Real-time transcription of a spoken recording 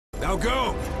Now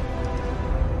go!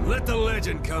 Let the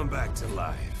legend come back to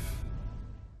life.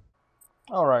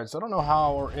 Alright, so I don't know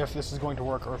how or if this is going to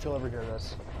work or if you'll ever hear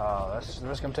this. That's the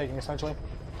risk I'm taking, essentially.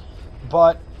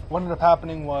 But what ended up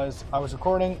happening was I was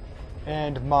recording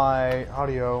and my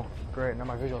audio... Great, now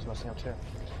my visual's messing up too.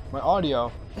 My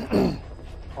audio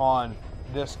on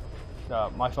this,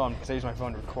 my phone, because I use my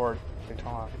phone to record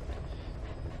Daytona,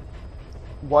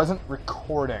 wasn't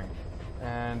recording.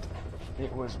 And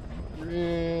it was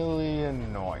really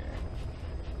annoying.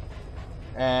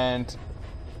 And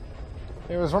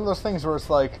it was one of those things where it's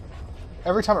like,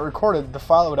 every time it recorded, the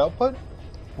file it would output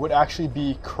would actually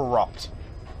be corrupt.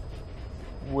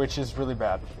 Which is really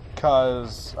bad,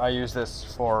 because I use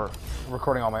this for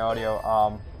recording all my audio.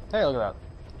 Hey, look at that.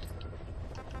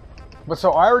 But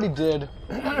so I already did,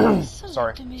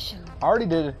 sorry, I already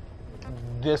did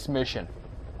this mission.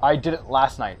 I did it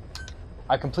last night.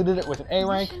 I completed it with an A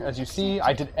rank, as you see.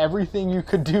 I did everything you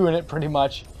could do in it, pretty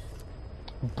much.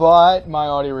 But my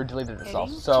audio deleted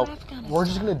itself. So we're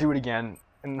just going to do it again,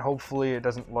 and hopefully it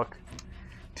doesn't look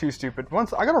too stupid.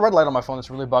 Once I got a red light on my phone that's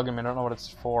really bugging me. I don't know what it's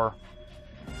for.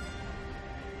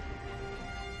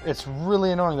 It's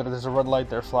really annoying that there's a red light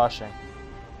there flashing.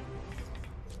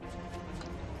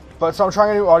 But so I'm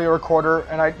trying a new audio recorder,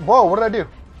 and whoa, what did I do?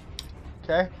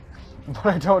 Okay. But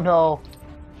I don't know.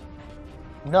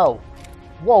 No.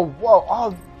 Whoa, whoa,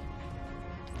 oh.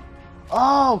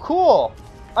 Oh, cool.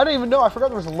 I didn't even know. I forgot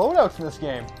there was loadouts in this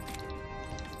game.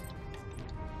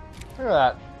 Look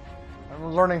at that.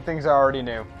 I'm learning things I already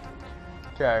knew.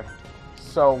 Okay.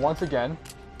 So, once again,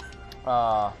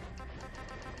 gonna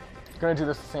do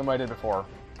this the same way I did before.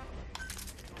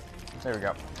 There we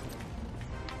go.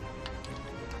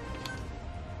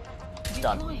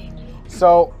 Done.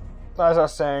 So, as I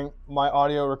was saying, my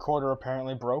audio recorder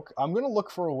apparently broke. I'm gonna look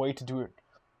for a way to do it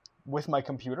with my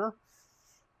computer.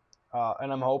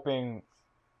 And I'm hoping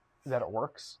that it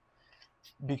works,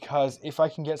 because if I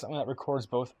can get something that records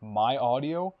both my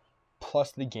audio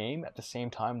plus the game at the same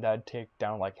time, that'd take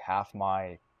down like half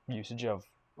my usage of,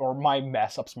 or my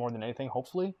mess ups more than anything,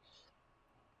 hopefully.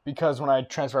 Because when I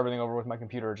transfer everything over with my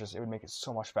computer, it would make it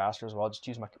so much faster as well. Just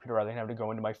use my computer rather than have to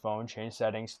go into my phone, change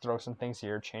settings, throw some things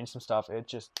here, change some stuff. It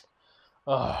just,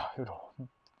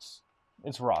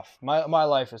 it's rough. My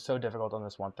life is so difficult on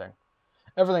this one thing.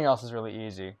 Everything else is really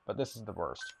easy, but this is the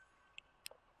worst.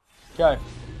 Okay,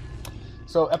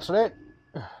 so episode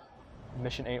 8,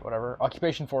 mission 8, whatever,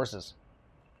 Occupation Forces.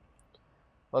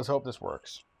 Let's hope this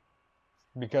works.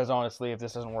 Because honestly, if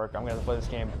this doesn't work, I'm going to play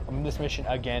this mission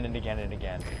again and again and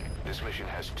again. This mission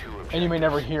has 2 objectives. And you may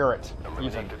never hear it,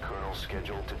 even. The colonel's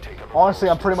scheduled to take up Honestly,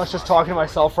 I'm pretty much just talking to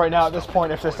myself right now at this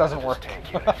point if this doesn't work.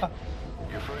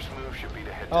 Your first move should be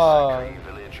to head to Sacree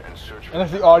Village and search for... And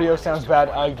if the audio sounds bad,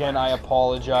 again, I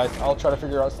apologize. I'll try to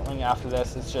figure out something after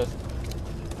this. It's just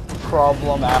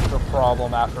problem after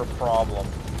problem after problem.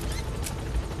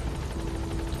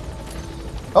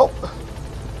 Oh!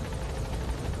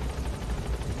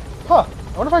 Huh.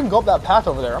 I wonder if I can go up that path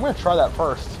over there. I'm going to try that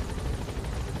first.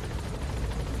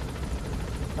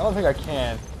 I don't think I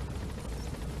can.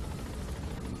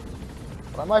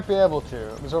 But I might be able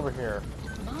to. It was over here,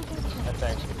 I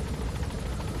think.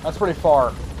 That's pretty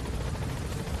far.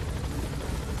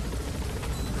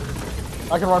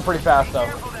 I can run pretty fast, though.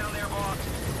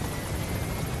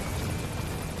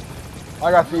 I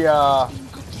got the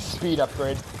speed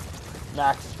upgrade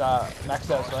maxed out,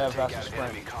 so I have faster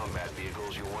sprint.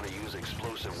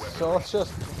 So let's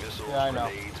just, yeah, I know.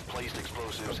 Placed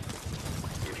explosives.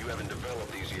 If you haven't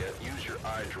developed these yet, use your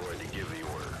iDroid to give the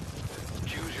order.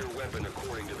 Choose your weapon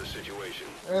according to the situation.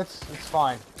 It's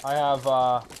fine. I have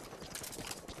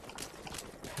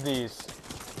these.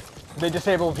 They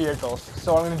disable vehicles.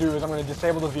 So what I'm going to do is I'm going to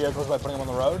disable the vehicles by putting them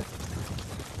on the road.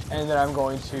 And then I'm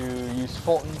going to use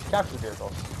Fulton to capture the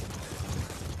vehicles.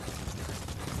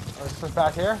 This is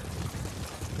back here.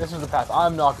 This is the path.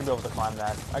 I'm not going to be able to climb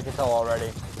that. I can tell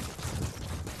already.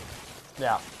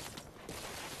 Yeah.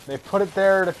 They put it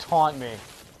there to taunt me.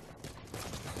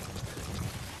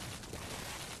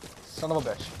 Son of a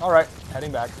bitch. Alright,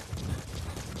 heading back.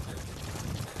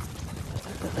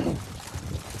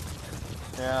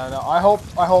 Yeah, no, I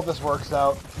hope this works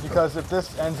out, because if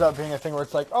this ends up being a thing where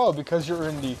it's like, oh, because you're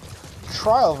in the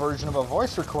trial version of a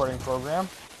voice recording program,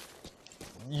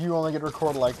 you only get to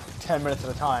record like 10 minutes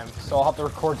at a time. So I'll have to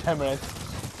record 10 minutes,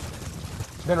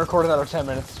 then record another 10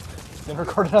 minutes, then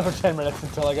record another 10 minutes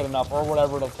until I get enough, or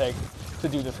whatever it'll take to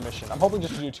do this mission. I'm hoping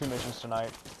just to do 2 missions tonight,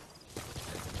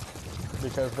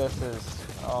 because this is,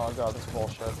 oh god, this is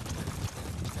bullshit.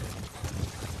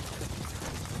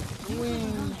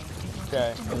 Whee.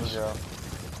 Okay, here we go.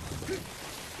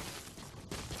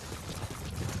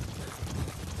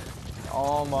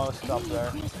 Almost up Enemy there.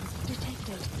 presence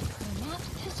detected. The map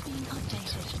has been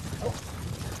updated.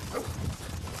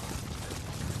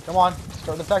 Come on,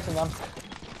 start detecting them.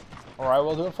 Or I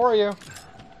will do it for you.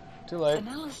 Too late.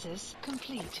 Analysis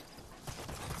complete.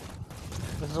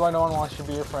 This is why no one wants to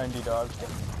be your friend, D-Dog.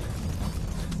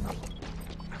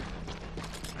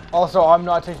 Also, I'm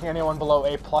not taking anyone below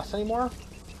A+ anymore.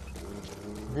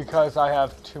 Because I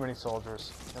have too many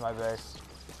soldiers in my base.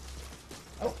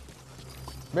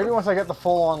 Maybe once I get the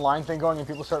full online thing going and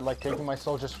people start like taking my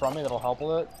soldiers from me, that'll help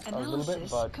with it a little bit,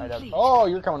 but I'd have... Oh,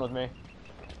 you're coming with me.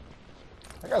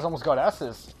 That guy's almost got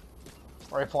S's.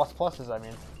 Or A++'s, I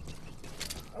mean.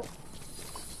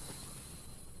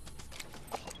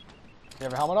 You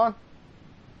have a helmet on?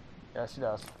 Yes, he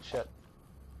does. Shit.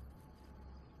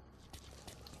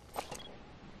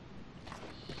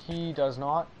 He does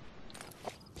not.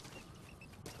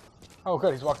 Oh,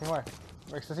 good, he's walking away.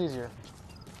 Makes this easier.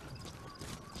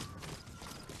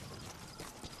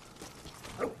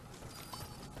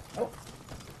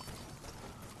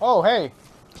 Oh, hey!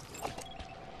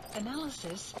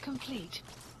 Analysis complete.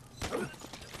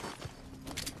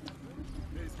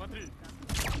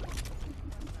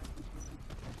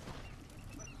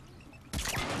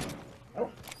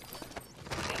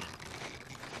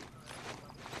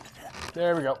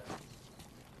 There we go.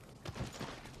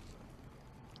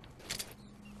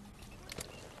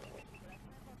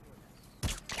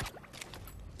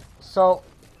 So,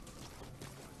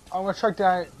 I'm going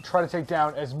to try to take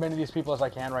down as many of these people as I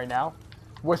can right now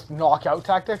with knockout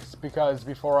tactics, because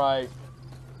before I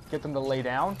get them to lay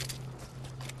down,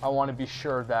 I want to be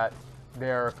sure that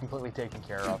they're completely taken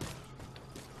care of.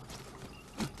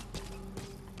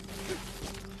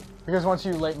 Because once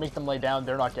you make them lay down,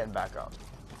 they're not getting back up.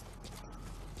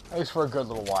 At least for a good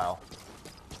little while.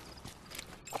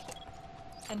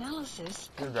 Analysis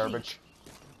You're complete. garbage.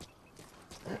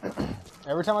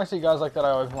 Every time I see guys like that,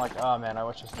 I always am like, oh man, I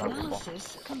wish this were people.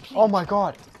 Analysis complete. Oh my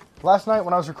god. Last night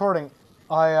when I was recording,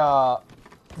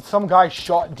 some guy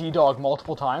shot D-Dog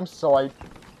multiple times, so I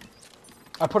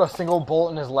put a single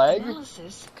bullet in his leg,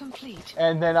 Analysis complete.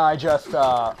 and then I just,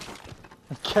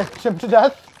 kicked him to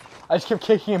death. I just kept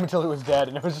kicking him until he was dead,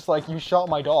 and it was just like, you shot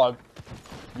my dog.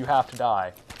 You have to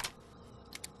die.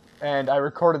 And I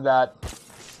recorded that.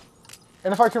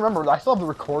 And if I can remember, I still have the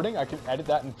recording. I can edit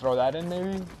that and throw that in,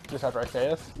 maybe, just after I say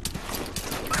this.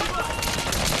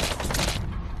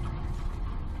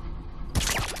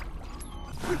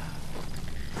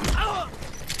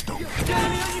 Я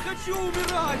не хочу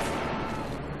умирать!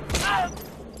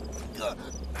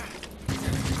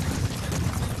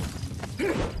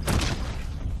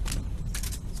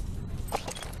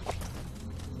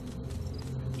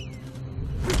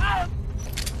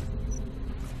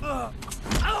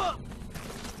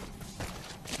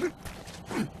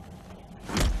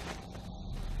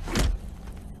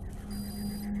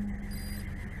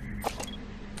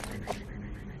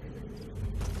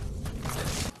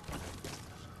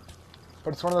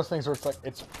 But it's one of those things where it's like,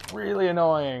 it's really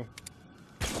annoying.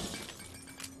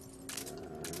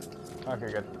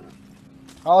 Okay, good.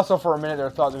 I also, for a minute there,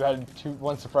 thought we had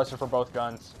one suppressor for both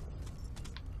guns.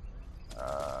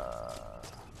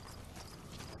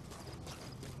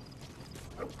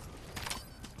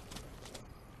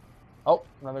 Oh,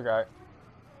 another guy.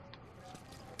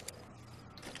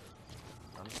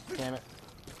 Damn it.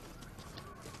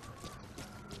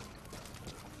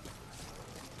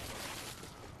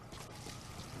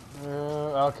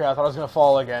 Okay, I thought I was gonna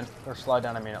fall again. Or slide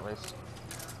down, I mean, at least.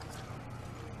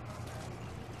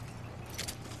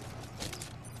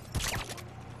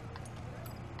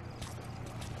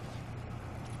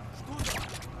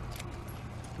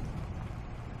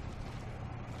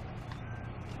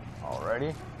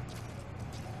 Alrighty.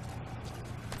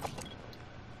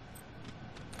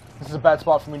 This is a bad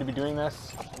spot for me to be doing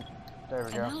this. There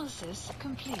we go. Analysis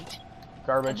complete.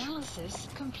 Garbage. Analysis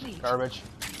complete. Garbage.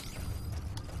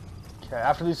 Okay,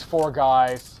 after these 4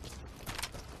 guys,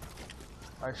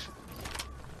 I should...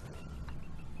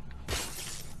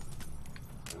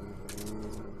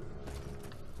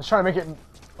 Let's try to make it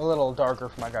a little darker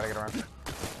for my guy to get around.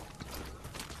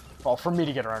 Well, for me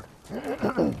to get around.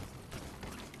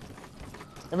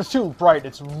 If it's too bright,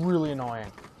 it's really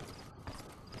annoying.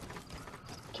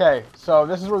 Okay, so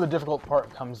this is where the difficult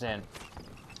part comes in.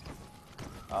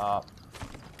 I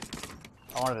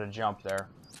wanted to jump there.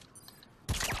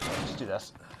 Let's do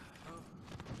this.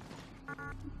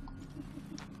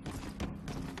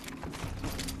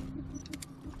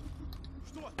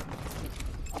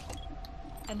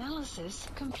 Analysis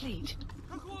complete.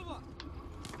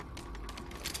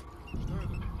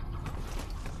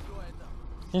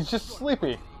 He's just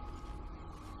sleepy.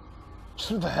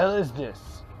 Who the hell is this?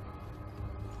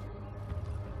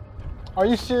 Are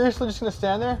you seriously just gonna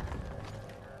stand there?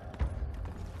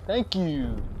 Thank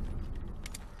you.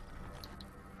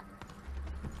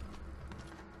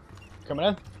 Coming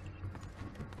in.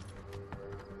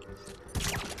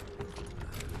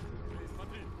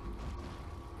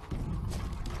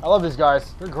 I love these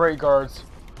guys. They're great guards.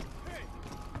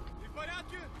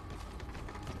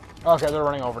 Okay, they're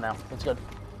running over now. That's good.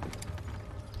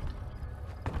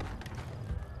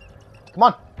 Come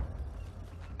on.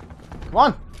 Come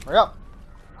on. Hurry up.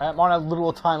 I'm on a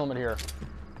little time limit here.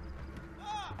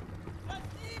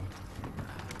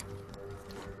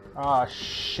 Ah,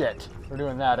 shit. We're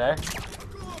doing that, eh?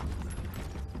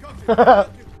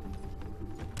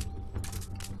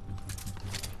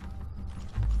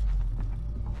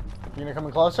 You gonna come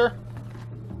in closer?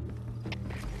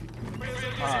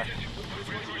 Ah,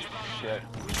 shit.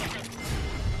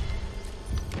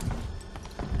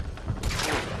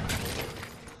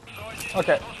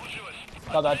 Okay.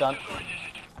 Got that done.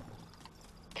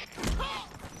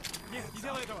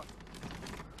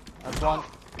 That's one.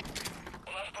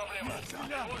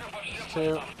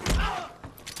 2.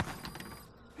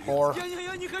 4.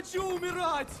 Я не хочу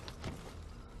умирать!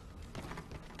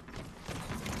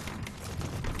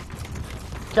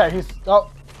 Okay, he's... Oh.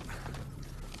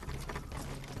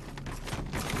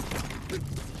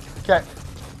 Okay.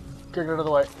 Get out of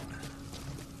the way.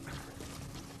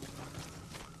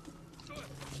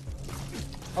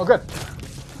 Oh, good.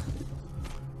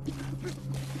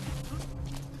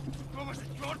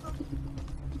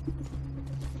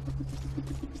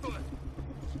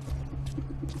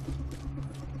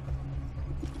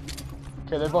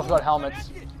 Okay, they both got helmets.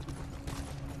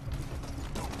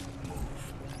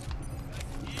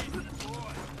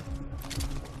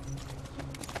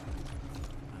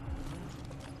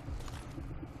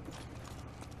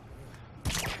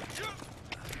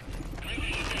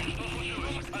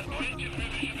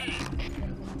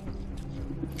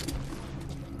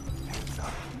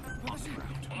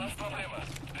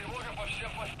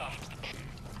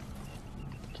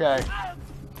 Okay.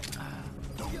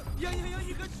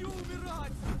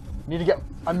 Need to get...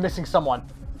 I'm missing someone.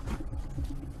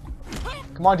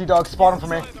 Come on, D-Dog, spot him for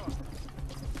me.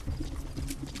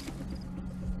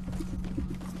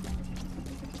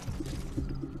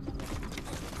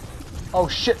 Oh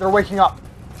shit, they're waking up.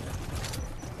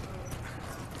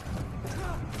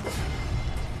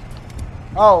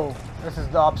 Oh, this is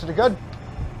the opposite of good.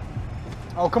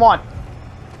 Oh, come on.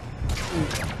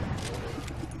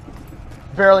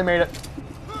 Barely made it.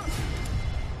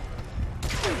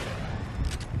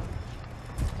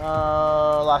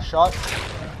 Last shot.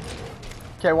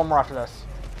 Okay, one more after this.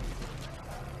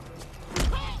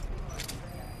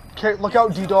 Okay, look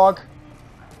out, D-Dog.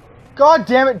 God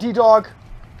damn it, D-Dog.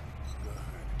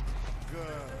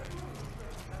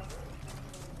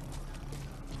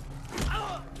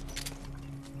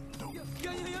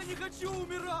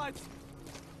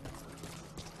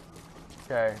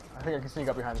 Okay, I think I can sneak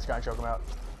up behind this guy and choke him out.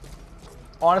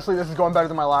 Honestly, this is going better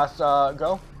than my last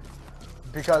go.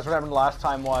 Because what happened last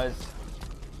time was...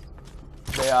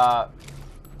 They,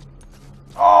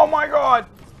 oh my god!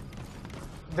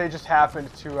 They just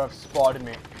happened to have spotted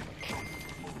me.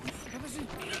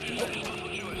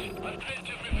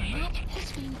 Map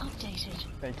has been updated.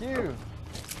 Thank you.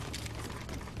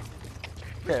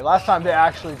 Okay, last time they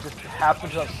actually just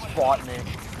happened to have spotted me.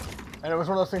 And it was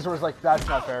one of those things where it was like, that's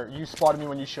not fair. You spotted me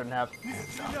when you shouldn't have.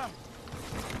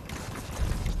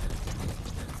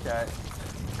 Okay.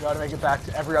 Gotta make it back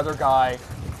to every other guy.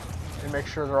 And make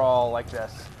sure they're all like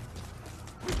this.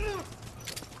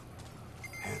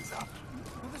 Hands up.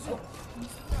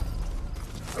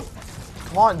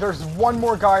 Come on, there's one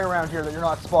more guy around here that you're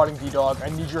not spotting, D-Dog. I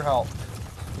need your help.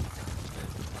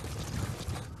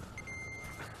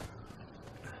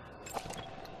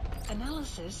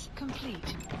 Analysis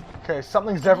complete. Okay,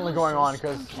 something's definitely going on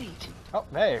because... Oh,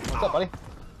 hey, what's up, buddy?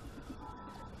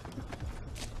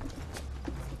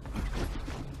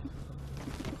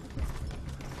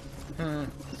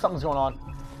 Something's going on.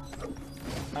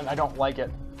 And I don't like it.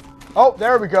 Oh,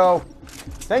 there we go.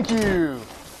 Thank you.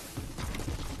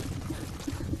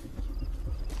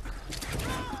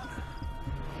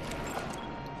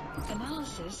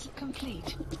 Analysis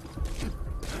complete.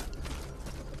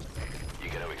 You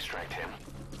gonna extract him?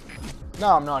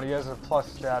 No, I'm not. He has a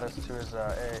plus status to his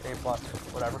A plus,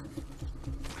 whatever.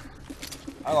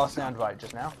 I lost Sandbite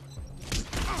just now.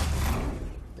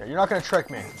 Yeah, you're not gonna trick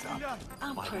me.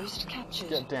 Outpost captured.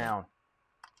 Get down.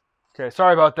 Okay,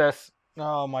 sorry about this.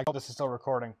 Oh my god, this is still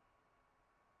recording.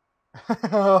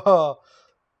 I'm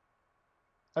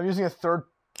using a third...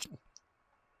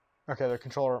 Okay,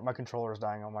 my controller is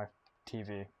dying on my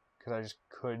TV because I just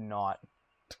could not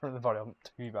turn the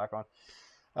TV back on.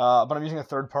 But I'm using a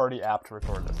third-party app to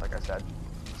record this, like I said.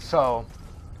 So,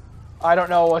 I don't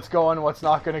know what's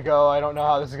not going to go. I don't know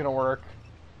how this is going to work.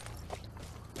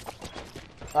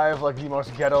 I have like the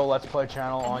most ghetto Let's Play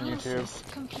channel on YouTube.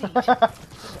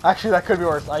 Actually, that could be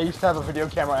worse. I used to have a video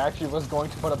camera. I actually was going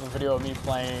to put up a video of me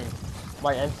playing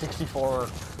my N64,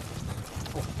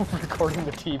 recording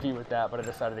the TV with that, but I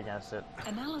decided against it.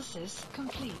 Analysis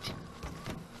complete.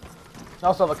 I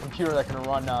also have a computer that can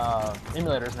run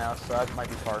emulators now, so that might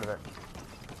be part of it.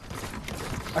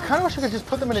 I kind of wish I could just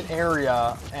put them in an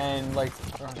area and, like,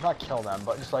 not kill them,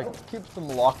 but just, like, keep them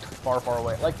locked far, far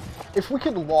away. Like, if we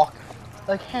could lock,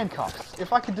 like, handcuffs.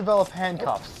 If I could develop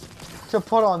handcuffs to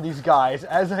put on these guys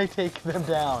as I take them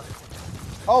down.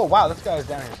 Oh, wow, this guy is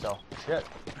down here still. Shit.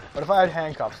 But if I had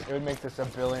handcuffs, it would make this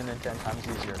 1,010,000,000 times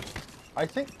easier. I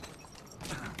think...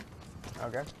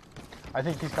 Okay. I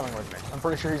think he's coming with me. I'm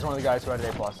pretty sure he's one of the guys who had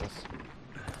A+.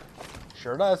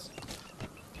 Sure does.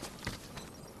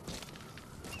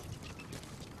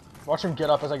 Watch him get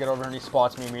up as I get over and he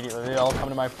spots me immediately. They all come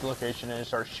to my location and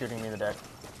start shooting me in the dick.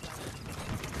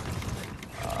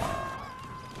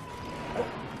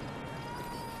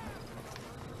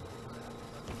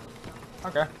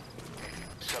 Okay.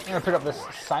 I'm gonna pick up this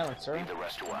silencer.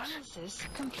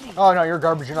 Oh no, you're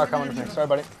garbage. You're not coming with me. Sorry,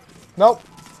 buddy. Nope.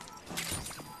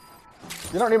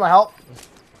 You don't need my help.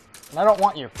 And I don't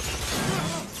want you.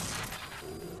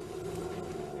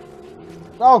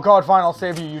 Oh god, fine. I'll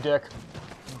save you, you dick.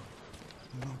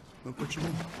 What you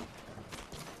mean?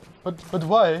 But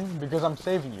why? Because I'm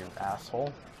saving you,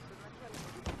 asshole.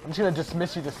 I'm just gonna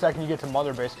dismiss you the second you get to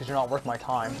Mother Base because you're not worth my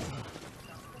time.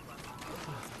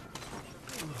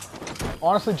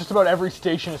 Honestly, just about every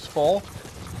station is full.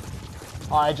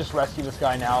 I just rescue this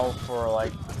guy now for,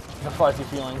 like, the fuzzy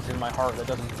feelings in my heart that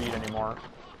doesn't beat anymore.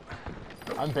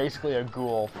 I'm basically a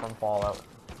ghoul from Fallout.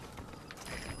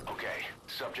 Okay,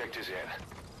 subject is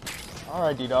in.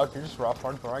 Alright, D-Dog, you're just rough,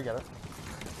 hardcore, I get it.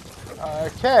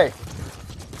 Okay.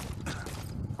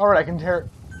 Alright, I can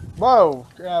tear... Whoa!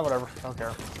 Yeah, whatever, don't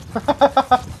care.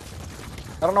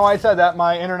 I don't know why I said that,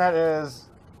 my internet is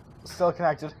still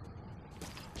connected.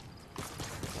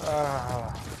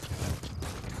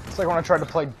 It's like when I tried to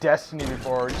play Destiny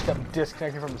before, it just kept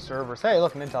disconnecting from the servers. Hey,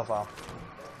 look, an intel file.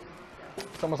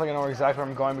 It's almost like I know exactly where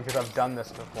I'm going because I've done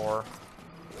this before.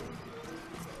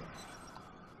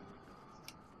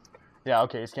 Yeah,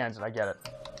 okay, he scans it, I get it.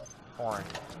 Boring.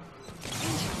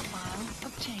 Intel file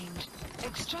obtained.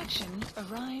 Extraction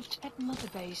arrived at Mother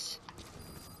Base.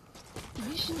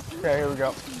 Mission Okay, here we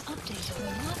go. has been updated. The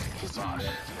map has been Boss,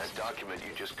 that document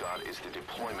you just got is the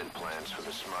deployment plans for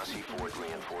the Smasi Fort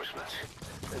reinforcements.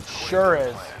 It sure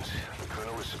is. The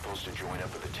colonel is supposed to join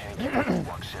up with the tank unit at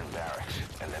Waksin Barracks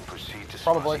and then proceed to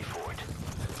Probably. Smasi Fort.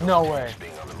 No way.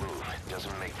 Being on the move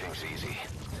doesn't make things easy.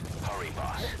 Hurry,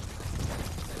 boss.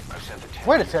 I've sent the tank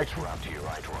Wait a second. route to your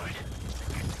iDroid.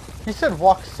 He said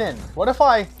Waksin. What if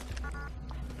I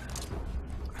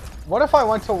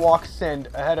went to Waksin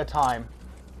ahead of time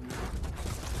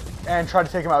and tried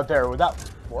to take him out there? Would that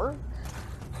work?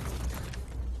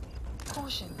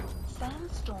 Caution.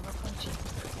 Sandstorm approaching.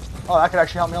 Oh, that could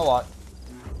actually help me a lot.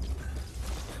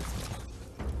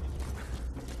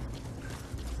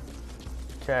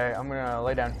 Okay, I'm gonna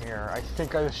lay down here. I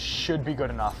think this should be good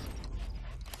enough.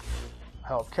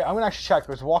 Okay, I'm gonna actually check.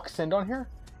 Was Waksin on here?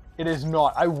 It is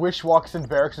not. I wish Waksin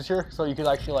Barracks was here so you could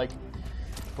actually, like,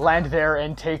 land there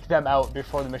and take them out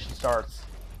before the mission starts.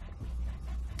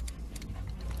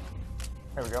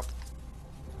 There we go.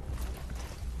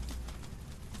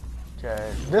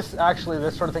 Okay, this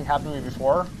sort of thing happened to me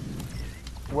before,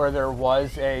 where there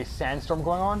was a sandstorm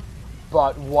going on,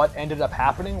 but what ended up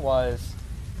happening was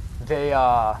they,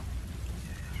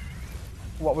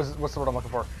 what's the word I'm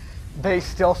looking for? They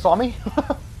still saw me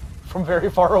from very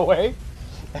far away,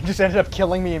 and just ended up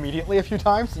killing me immediately a few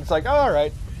times. It's like, oh,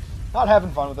 alright, not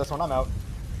having fun with this one, I'm out.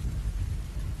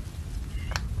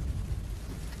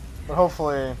 But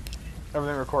hopefully,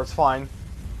 everything records fine.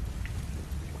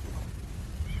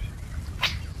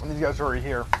 And these guys are already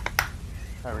here.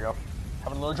 There we go.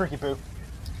 Having a little drinky poo.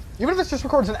 Even if this just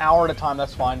records an hour at a time,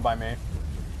 that's fine by me.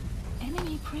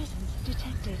 Enemy presence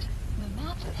detected. The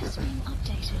map has been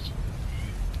updated.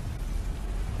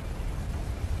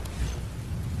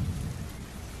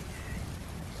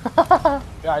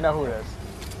 Yeah, I know who it is.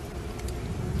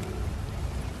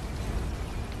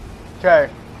 Okay.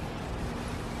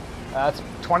 That's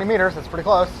 20 meters, that's pretty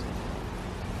close.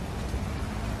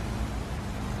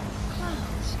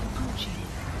 Clouds approaching.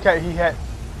 Okay, he hit.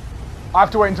 I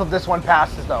have to wait until this one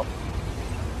passes, though.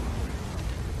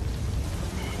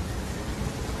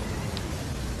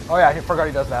 Oh yeah, I forgot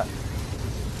he does that.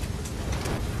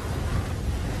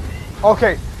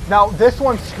 Okay, now this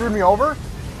one screwed me over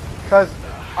because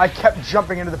I kept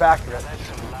jumping into the back of it. That's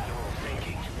some lateral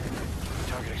thinking.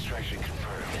 Target extraction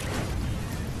confirmed.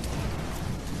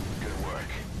 Good work.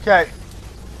 Okay.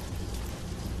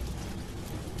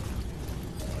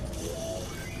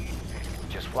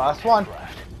 Just Last one.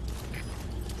 left.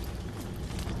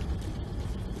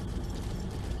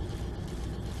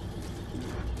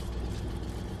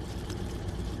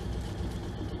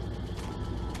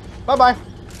 Bye-bye.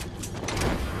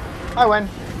 I win.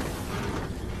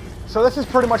 So this is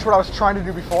pretty much what I was trying to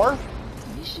do before,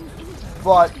 Mission info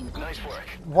but has been Nice updated. work.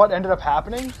 what ended up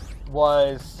happening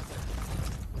was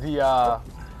the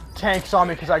tank saw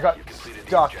me because I got Completed the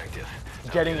stuck objective.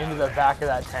 Now getting get into out the back of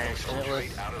that tank, of there. and it was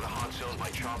Straight out of the hot zone by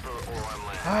chopper or on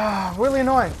land. really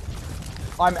annoying.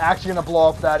 I'm actually going to blow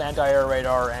up that anti-air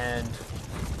radar and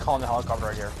call in the helicopter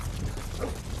right here.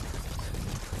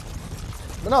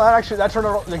 But no, that turned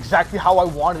out exactly how I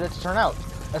wanted it to turn out.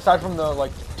 Aside from the,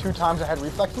 like, 2 times I had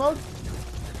reflex mode,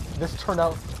 this turned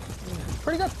out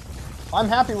pretty good. I'm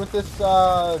happy with this,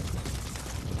 the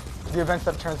events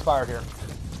that transpired here.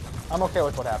 I'm okay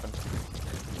with what happened.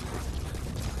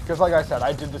 Because like I said,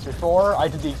 I did this before, I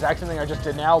did the exact same thing I just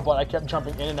did now, but I kept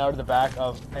jumping in and out of the back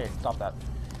of, hey, stop that,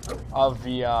 of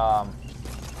the,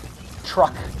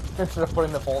 truck, instead of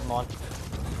putting the Fulton on.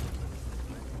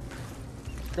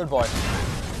 Good boy.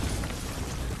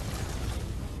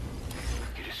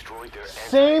 You destroyed their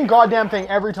Same goddamn thing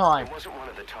every time. It wasn't one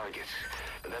of the targets,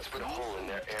 but that's put a hole in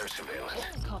their air surveillance.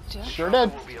 Helicopter. Sure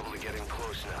did. We'll be able to get in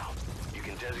close now. You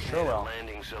can designate Sure will. a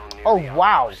landing zone near Oh, the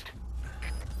wow. outpost.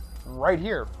 Right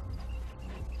here.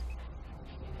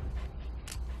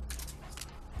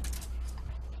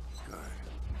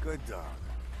 Good dog.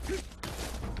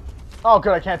 Oh,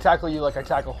 good, I can't tackle you like I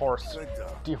tackle horse. Good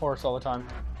dog. D-horse all the time.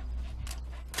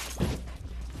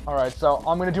 Alright, so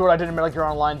I'm gonna do what I did in Metal Gear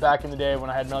Online back in the day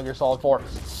when I had Metal Gear Solid 4.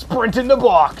 Sprint in the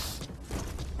box!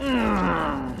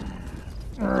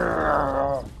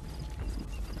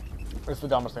 It's the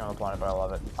dumbest thing on the planet, but I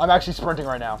love it. I'm actually sprinting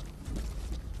right now.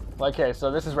 Okay,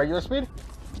 so this is regular speed.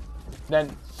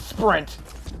 Then sprint.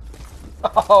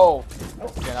 Oh!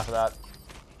 Okay, enough of that.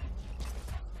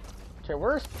 Okay,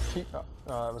 where's Pete? Oh,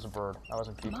 that was a bird. That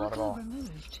wasn't Pequod at Marker all.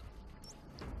 removed.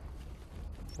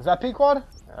 Is that Pequod?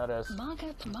 That is.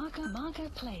 Marker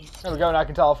placed. There we go, now I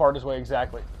can tell how far it is away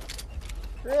exactly.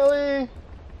 Really?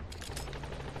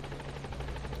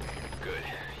 Good.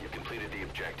 You completed the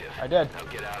objective. I did. Now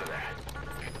get out of there.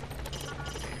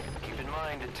 Keep in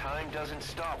mind that time doesn't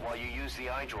stop while you use the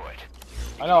iDroid.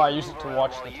 I know, I use it to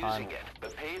watch the time.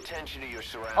 But pay attention to your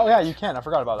surroundings. Oh yeah, you can. I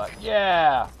forgot about that.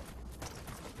 Yeah!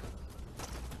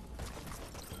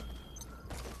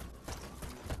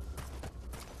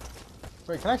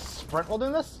 Wait, can I sprint while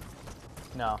doing this?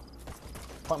 No.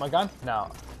 Point my gun?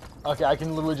 No. Okay, I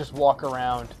can literally just walk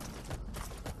around.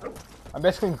 I'm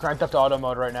basically in Grand Theft Auto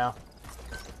mode right now.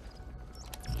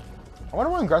 I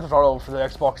wonder when Grand Theft Auto for the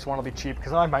Xbox One will be cheap,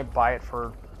 because then I might buy it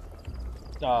for,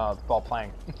 while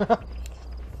playing. I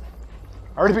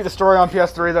already beat the story on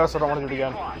PS3 though, so I don't want to do it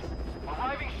again.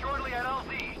 Arriving shortly at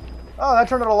LZ. Oh, that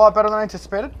turned out a lot better than I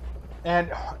anticipated.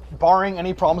 And barring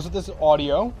any problems with this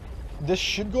audio, this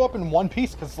should go up in one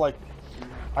piece, because like,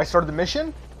 I started the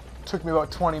mission, took me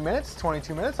about 20 minutes,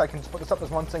 22 minutes. I can just put this up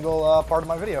as one single part of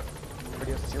my video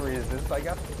series, I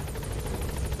guess.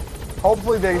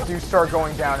 Hopefully they do start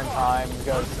going down in time,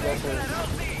 because this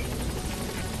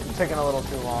is taking a little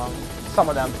too long. Some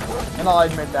of them, and I'll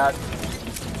admit that.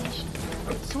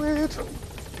 Sweet.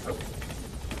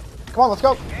 Come on, let's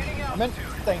go. I'm in.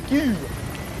 Thank you.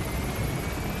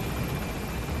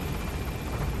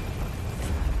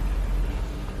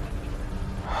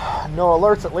 No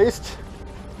alerts, at least.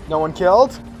 No one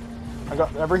killed. I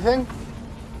got everything.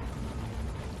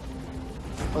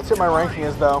 Let's see what my ranking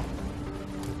is, though.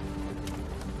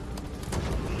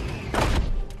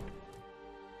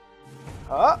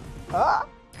 All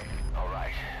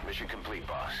right. Mission complete,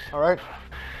 boss. All right.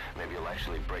 Maybe you'll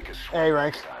actually break a sweat A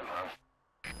rank. next time,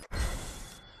 huh?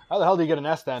 How the hell do you get an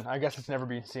S then? I guess it's never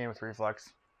been seen with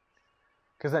reflex.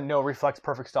 Because then no reflex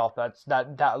perfect stealth. That's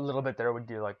that little bit there would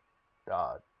do like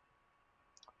 200%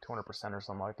 or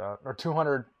something like that, or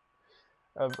 200,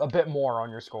 a bit more on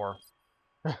your score.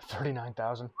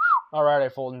 39,000. All right, I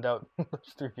folded out.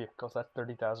 There's 3 vehicles. That's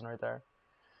 30,000 right there.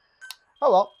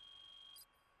 Oh well.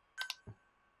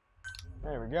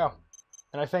 There we go.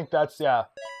 And I think that's, yeah.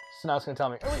 So now it's going to tell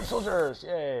me, elite soldiers,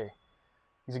 yay.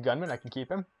 He's a gunman, I can keep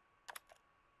him.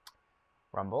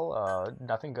 Rumble,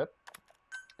 nothing good.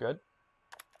 Good.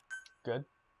 Good.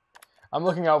 I'm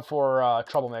looking out for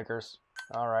troublemakers.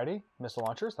 Alrighty. Missile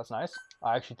launchers, that's nice.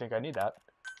 I actually think I need that.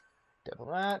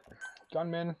 Diplomat,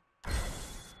 gunman.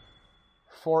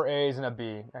 4 A's and a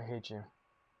B. I hate you.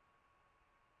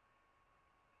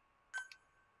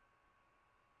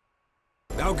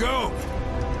 Now go!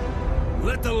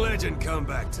 Let the legend come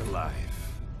back to life.